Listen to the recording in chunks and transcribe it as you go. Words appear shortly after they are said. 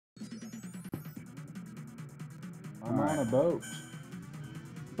I'm on a boat.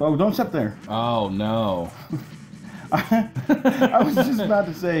 Oh, don't step there. Oh, no. I was just about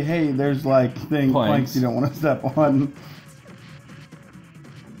to say, hey, there's like planks you don't want to step on.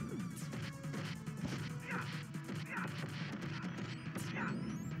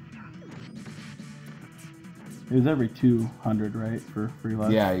 It was every 200, right, for free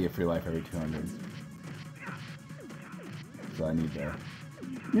life? Yeah, you get free life every 200. So I need to...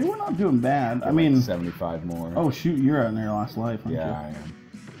 Yeah, we're not doing bad. I mean... 75 more. Oh, shoot, you're on your last life, aren't you? Yeah, I am.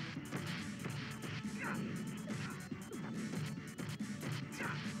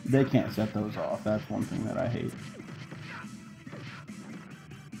 They can't set those off. That's one thing that I hate.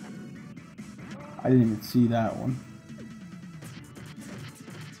 I didn't even see that one.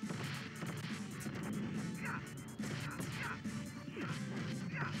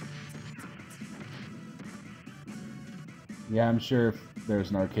 Yeah, I'm sure if there's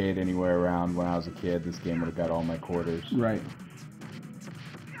an arcade anywhere around when I was a kid, this game would have got all my quarters. Right.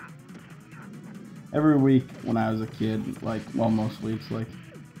 Every week when I was a kid, like, well, most weeks, like,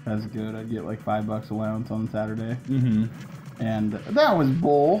 that's good. I'd get like $5 allowance on Saturday. Mm-hmm. And that was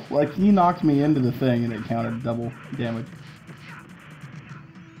bull. Like, he knocked me into the thing and it counted double damage.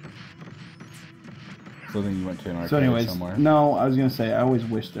 So then you went to an arcade somewhere? No, I was going to say, I always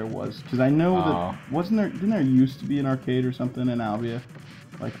wish there was. Because I know that, didn't there used to be an arcade or something in Albia?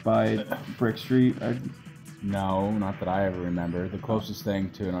 Like by Brick Street? No, not that I ever remember. The closest thing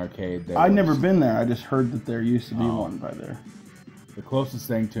to an arcade... I'd never been there. I just heard that there used to be one by there. The closest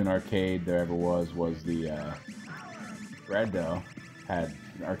thing to an arcade there ever was the Bread Dough had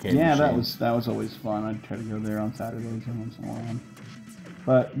an arcade machine. that was always fun. I'd try to go there on Saturdays and once in a while.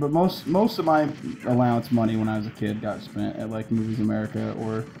 But most of my allowance money when I was a kid got spent at like Movies America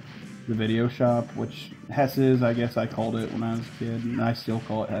or the video shop, which Hess's, I guess I called it when I was a kid, and I still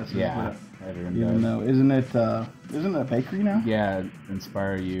call it Hess's. Yeah, even though isn't it a bakery now? Yeah,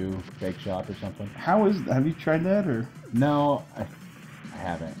 Inspire You Bake Shop or something. Have you tried that or? No, I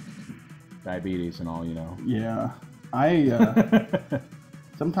haven't. Diabetes and all, you know. Yeah,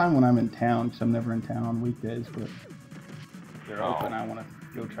 sometime when I'm in town, because I'm never in town on weekdays, but they're open. I want to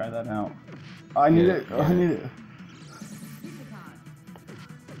go try that out. I need it.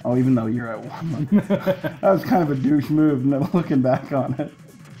 Oh, even though you're at one, that was kind of a douche move. Looking back on it,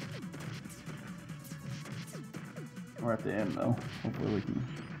 we're at the end though. Hopefully we can.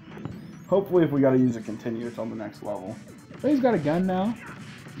 Hopefully, if we got to use a continuous on the next level. But he's got a gun now.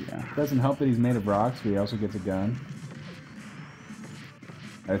 Yeah. Doesn't help that he's made of rocks, but he also gets a gun.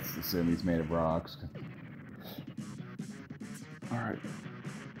 Let's assume he's made of rocks. Alright.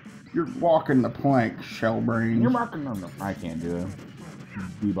 You're walking the plank, shell brain. You're walking on the... I can't do it.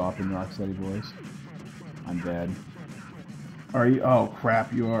 Bebop in Rocksteady voice. I'm dead. Are you? Oh,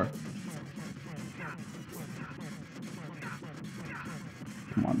 crap, you are.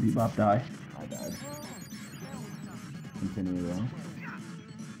 Come on, Bebop, die. I died. Continue though.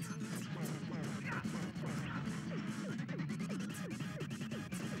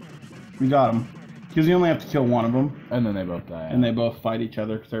 We got him. Because you only have to kill one of them. And then they both die. And they both fight each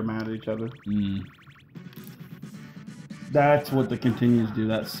other because they're mad at each other. Mm. That's what the continues do.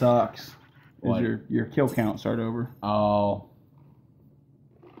 That sucks. What? Is your kill count start over. Oh.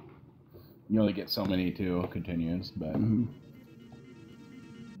 You only get so many too, continues, but... Mm-hmm.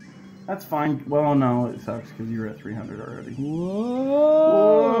 That's fine. Well, no, it sucks because you're at 300 already. Whoa!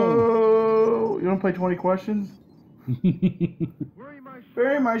 You want to play 20 questions?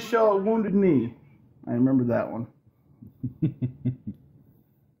 Bury my shell at Wounded Knee. I remember that one.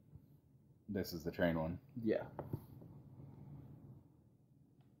 This is the train one. Yeah.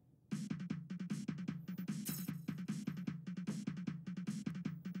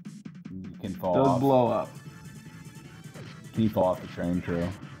 You can fall Those off. blow up. Can you fall off the train too?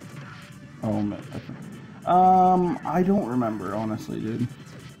 Oh, man. I don't remember, honestly, dude.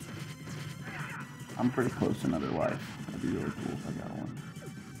 I'm pretty close to another life. That'd be really cool if I got one.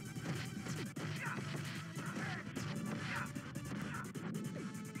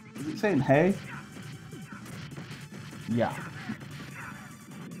 Is it saying hey? Yeah.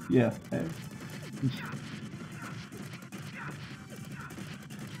 Yeah, hey.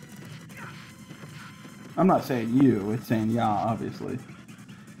 I'm not saying you, it's saying yeah, obviously.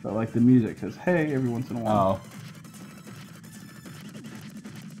 But like the music says hey every once in a while. Oh.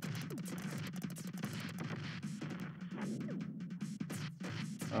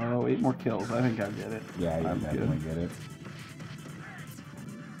 Oh, 8 more kills. I think I get it. Yeah, you I'm definitely good. get it.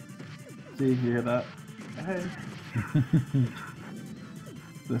 See, you hear that? Hey.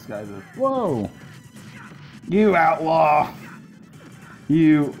 This guy's a... Whoa! You outlaw!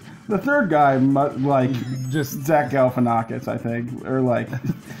 You... The third guy, like, Just Zach Galifianakis, I think, or like,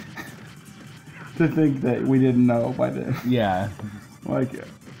 to think that we didn't know by then. yeah. Like,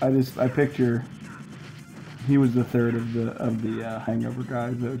 I picture he was the third of the Hangover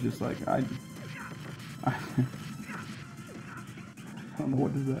guys that was just like, I don't know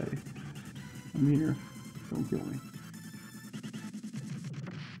what to say. I'm here. Don't kill me.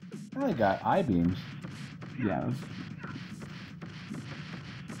 I got I-beams. Yeah.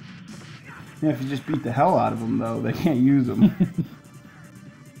 Yeah, if you just beat the hell out of them, though, they can't use them.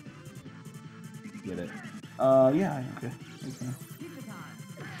 Get it? Yeah, okay.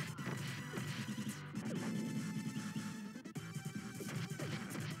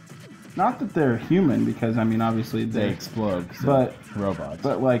 Not that they're human, because, I mean, obviously They explode. So but robots.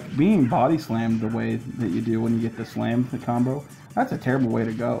 But, like, being body slammed the way that you do when you get the slam, the combo, that's a terrible way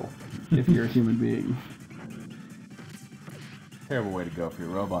to go if you're a human being. Terrible way to go for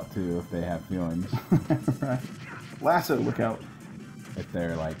your robot, too, if they have feelings. Right. Lasso, look out. If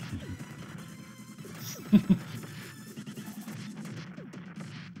they're, like...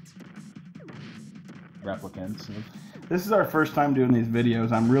 replicants. This is our first time doing these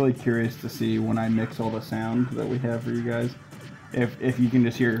videos. I'm really curious to see when I mix all the sound that we have for you guys. If you can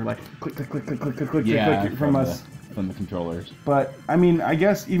just hear, like, click, click, click, click, click, click, click, Yeah, click from us. From the controllers. But, I mean, I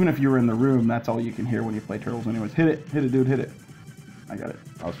guess even if you were in the room, that's all you can hear when you play Turtles anyways. Hit it, dude, hit it. I got it.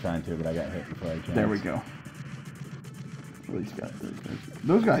 I was trying to, but I got hit before I chanced. There we go. At least got those guys.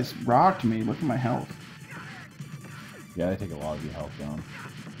 Those guys rocked me. Look at my health. Yeah, they take a lot of your health down.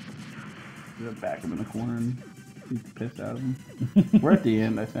 Back them in the corner and beat the piss out of them. We're at the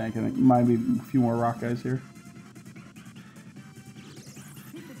end, I think. I think might be a few more rock guys here.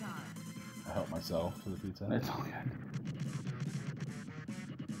 I help myself to the pizza. That's all good.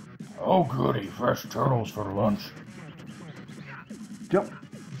 Oh, goody. Fresh turtles for lunch. Jump.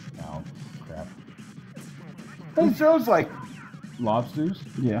 Oh, crap. Those shows like... Lobsters?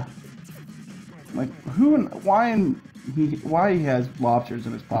 Yeah. Like, why he has lobsters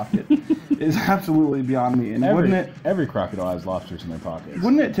in his pocket is absolutely beyond me. And every crocodile has lobsters in their pockets.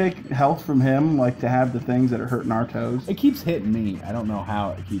 Wouldn't it take health from him, like, to have the things that are hurting our toes? It keeps hitting me. I don't know how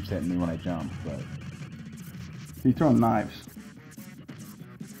it keeps hitting me when I jump, but... He's throwing knives.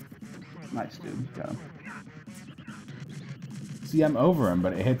 Nice, dude. Got him. See, I'm over him,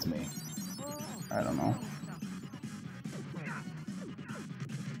 but it hits me. I don't know.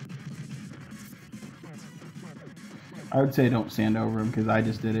 I would say don't stand over him, because I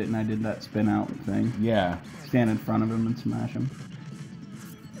just did it and I did that spin out thing. Yeah. Stand in front of him and smash him.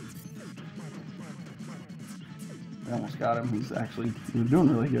 I almost got him. He's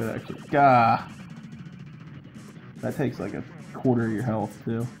doing really good, actually. Gah! That takes like a quarter of your health,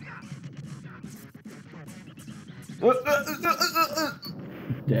 too.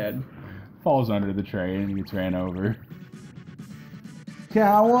 Dead. Falls under the train and gets ran over.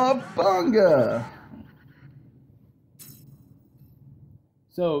 Cowabunga!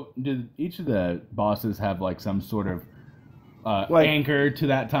 So, do each of the bosses have like some sort of Like- anchor to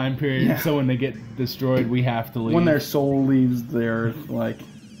that time period? Yeah. So when they get destroyed, we have to leave. When their soul leaves the earth, like,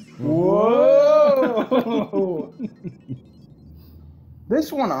 whoa!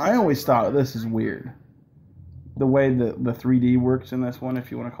 This one, I always thought this is weird. The way the 3D works in this one,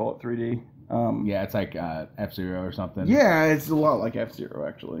 if you want to call it 3D. Yeah, it's like F-Zero or something. Yeah, it's a lot like F-Zero,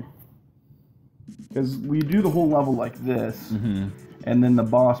 actually. Because we do the whole level like this, Mm-hmm. and then the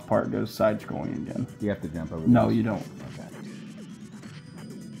boss part goes side-scrolling again. You have to jump over. No, those. you don't. Okay.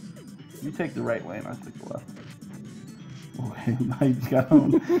 You take the right lane, I take the left. Oh, he's got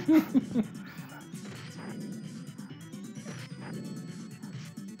home.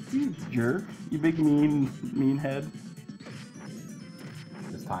 You jerk. You big mean head.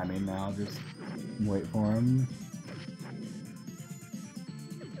 Just timing now. Just wait for him.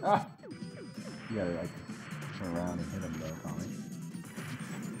 Ah! You gotta like turn around and hit him though, Tommy.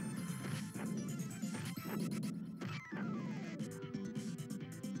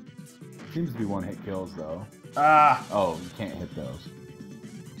 Seems to be one-hit kills though. Ah! Oh, you can't hit those.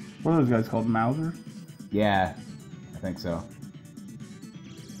 What are those guys called? Mausers? Yeah, I think so.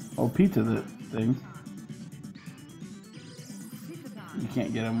 Oh, pizza things. You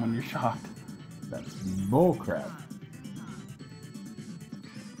can't get them when you're shocked. That's bullcrap.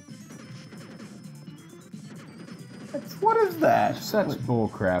 What is that? Such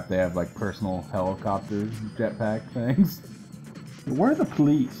bullcrap. They have like personal helicopters, jetpack things. Where are the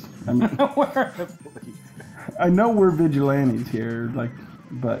police? I mean, Where are the police? I know we're vigilantes here, like,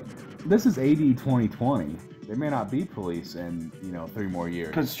 but This is AD 2020. There may not be police in, 3 more years.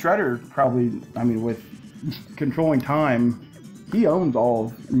 because Shredder probably, I mean, with controlling time, he owns all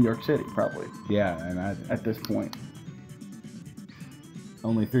of New York City, probably. Yeah, and at this point.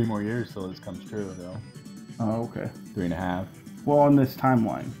 Only 3 more years till this comes true, though. Oh, okay. 3.5. Well, on this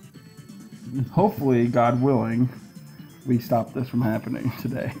timeline. Hopefully, God willing, we stop this from happening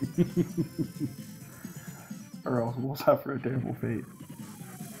today. Or else we'll suffer a terrible fate.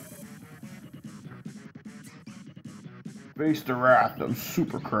 Face the wrath of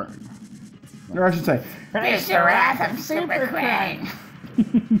Super Krang. Or I should say, face the wrath of Super Krang.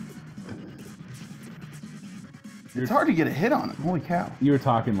 It's hard to get a hit on him. Holy cow. You were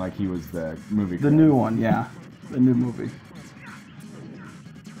talking like he was the movie. The new one, yeah. The new movie.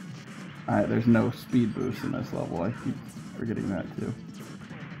 Alright, there's no speed boost in this level. I keep forgetting that too.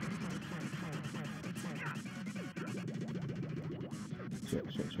 Shit.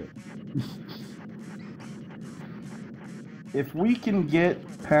 If we can get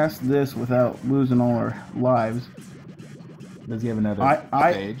past this without losing all our lives... Does he have another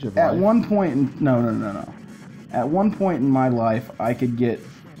stage of at life? one point... No. At one point in my life, I could get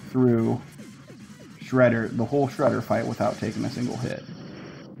through Shredder, the whole Shredder fight, without taking a single hit.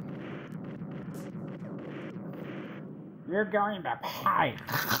 You're going to pipe.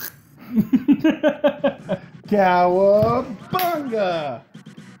 Cowabunga!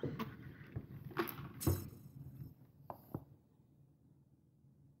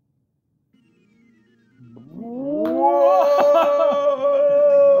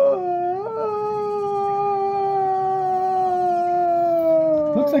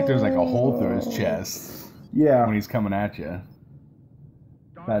 Looks like there's like a hole through his chest. Yeah. When he's coming at you.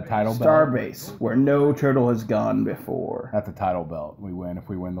 That title belt. Starbase, where no turtle has gone before. That's a title belt. We win if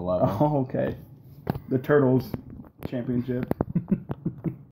we win the level. Oh, okay. The Turtles Championship.